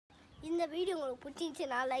இந்த வீடியோ உங்களுக்கு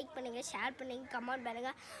பிடிச்சிருந்துச்சுன்னா லைக் பண்ணுங்க, ஷேர் பண்ணுங்க, கமெண்ட்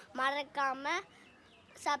பண்ணுங்க, மறக்காம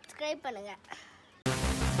சப்ஸ்கிரைப் பண்ணுங்க.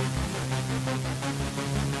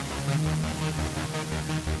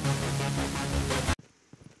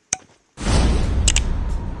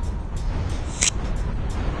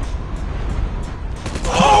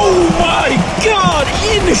 Oh my God!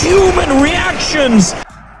 Inhuman reactions!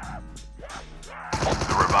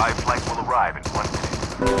 The revived flight will arrive in 1 minute.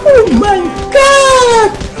 Oh my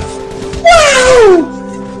God! Wow!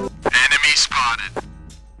 Enemy spotted.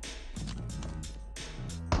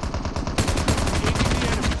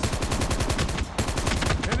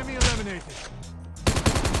 Enemy eliminated.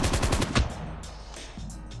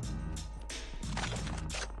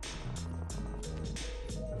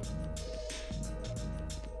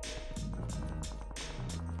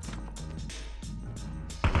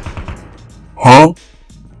 Huh?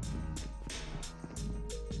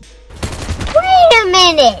 Wait a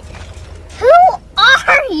minute! Who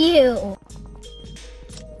are you?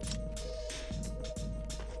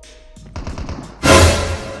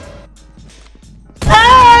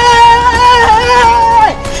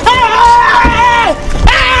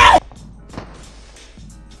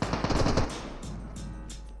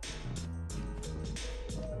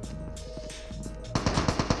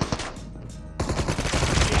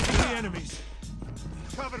 Enemies.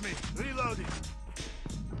 Cover me. Reloading.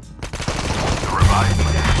 The revived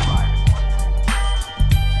flight will arrive in 1 minute.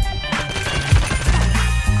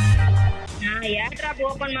 Airdrop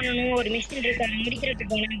open பண்ணனும் ஒரு mission இருக்கு அத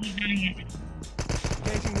முடிக்கிறதுக்கு போலாம் சொல்றாங்க.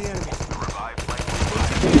 Engaging the enemy. The revived flight will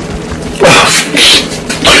arrive.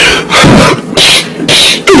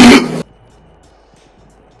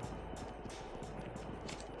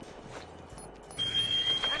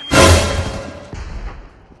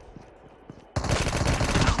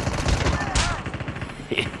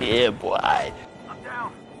 Yeah, boy. I'm down.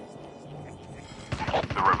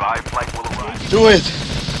 The revived flight will arrive. Do it!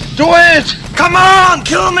 Do it! Come on!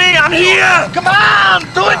 Kill me! I'm here! Come on!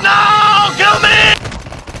 Do it now! Kill me!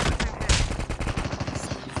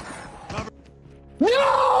 No!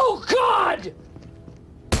 God!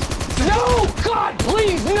 No! God,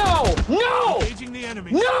 please, no! No! Engaging the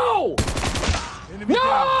enemy. No! Enemy No!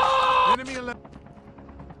 down. Enemy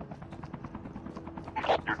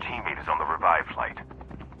Your teammate is on the revived flight.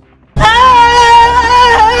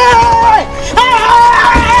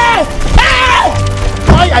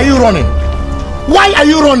 Why are you running? Why are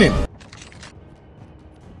you running?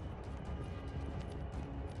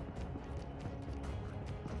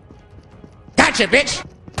 Gotcha, bitch!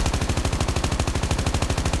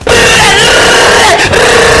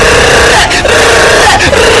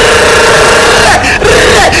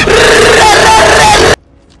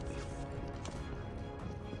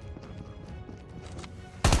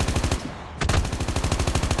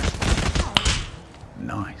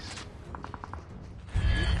 Nice.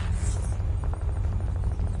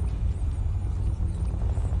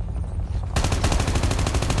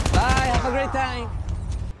 Bye, have a great time.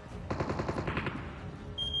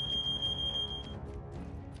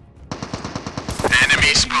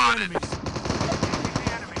 Enemy spotted. enemies. Engaging the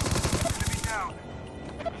enemy. Enemy down.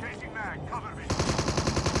 Changing mag. Cover me.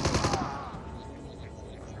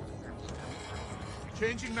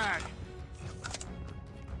 Changing mag.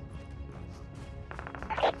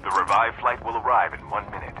 The revived flight will arrive in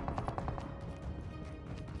 1 minute.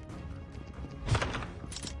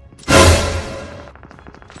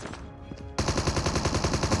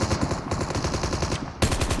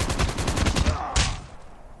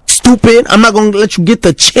 Stupid! I'm not gonna let you get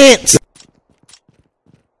the chance!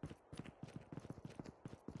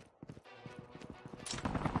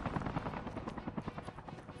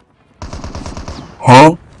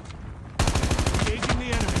 Huh? Engaging the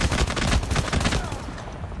enemy.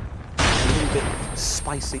 A little bit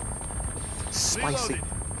spicy. Spicy. Reloading.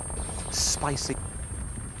 Spicy.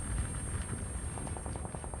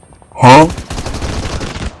 Huh?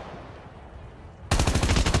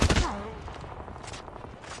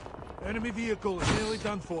 Enemy vehicle is nearly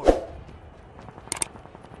done for.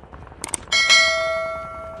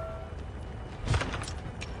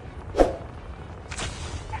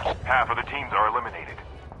 Half of the teams are eliminated.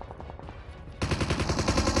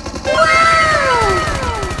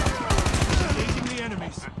 Engaging the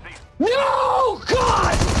enemies. No!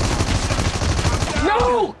 God! No!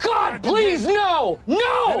 God, please, no!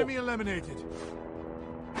 No! Enemy eliminated.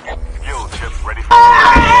 Skill chip ready for.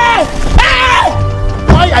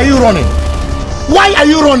 Why are you running? Why are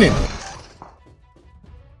you running?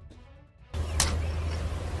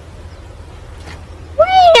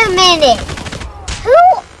 Wait a minute! Who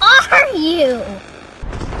are you?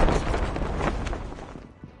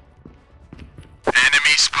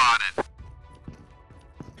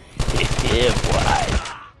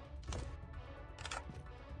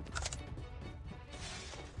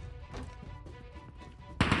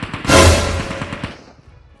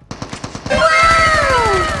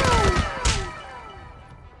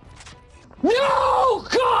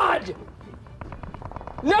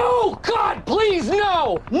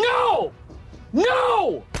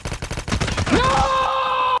 No!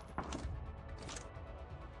 No!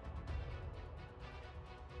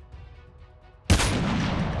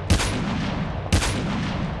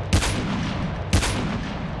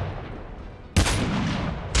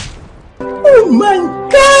 Oh my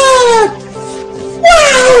God!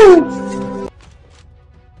 Wow!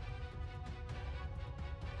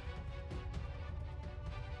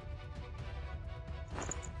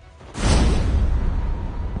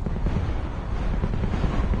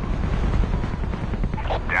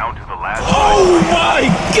 Down to the last. Oh my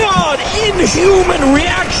God! Inhuman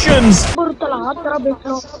reactions!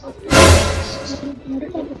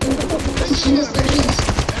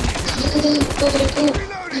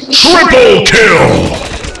 Triple kill!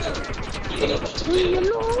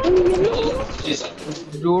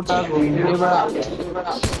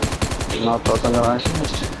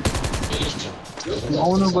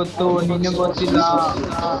 ಅವನು ಗೊತ್ತು ನಿನಗೆ ಗೊತ್ತಿಲ್ಲ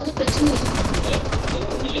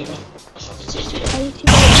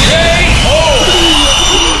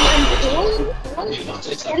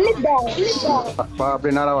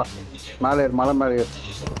அப்படி நாளவா மேலே மலை மேலே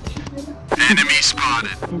Enemy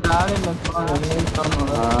spotted.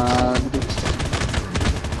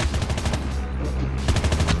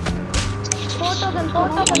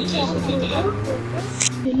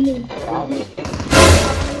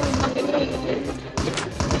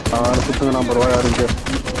 சுத்துங்க number ரூபாய் யாருக்கு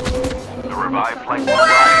The revived flight will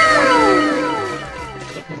arrive.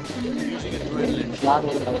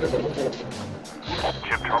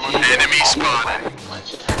 Chip terminal. Enemy spotted.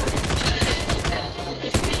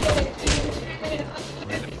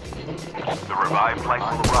 The revived flight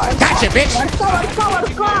will arrive. Gotcha, bitch!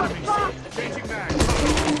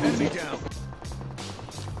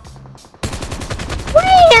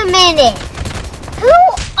 Wait a minute! Who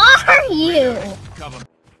are you?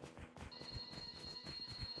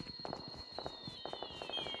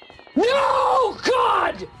 No,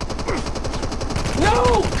 God! No,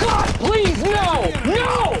 God, please, no!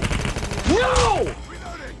 No! No!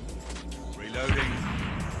 Reloading.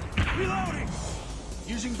 Reloading.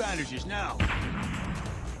 Using bandages now.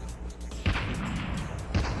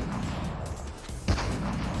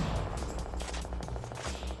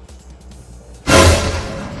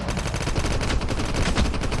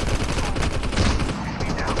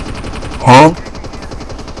 Huh?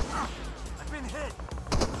 I've been hit.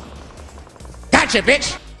 Gotcha, bitch!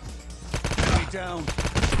 Enemy down.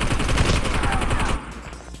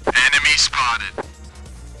 Enemy spotted.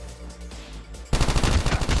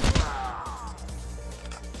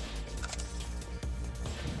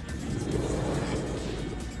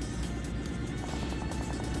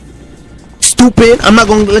 Stupid! I'm not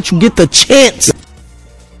gonna let you get the chance!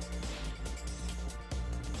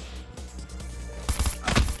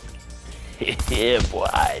 Yeah, boy.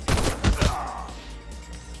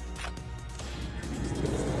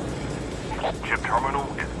 Chip terminal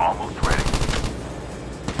is almost ready.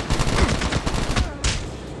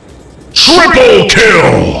 Triple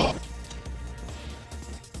kill!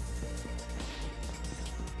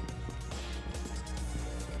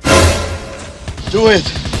 Do it!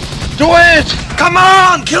 Do it! Come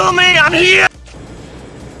on! Kill me! I'm here!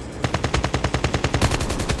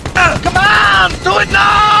 Come on! Do it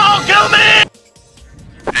now! Kill me!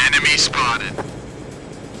 Enemy spotted.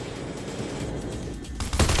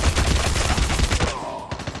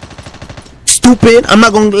 Stupid! I'm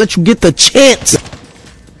not gonna let you get the chance!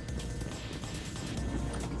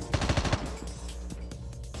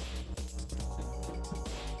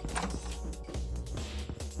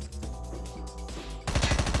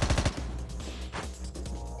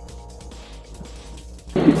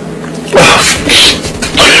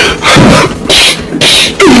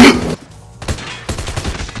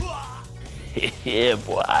 Yeah,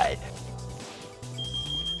 boy.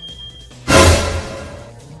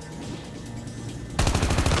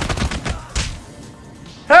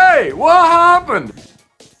 Hey, what happened?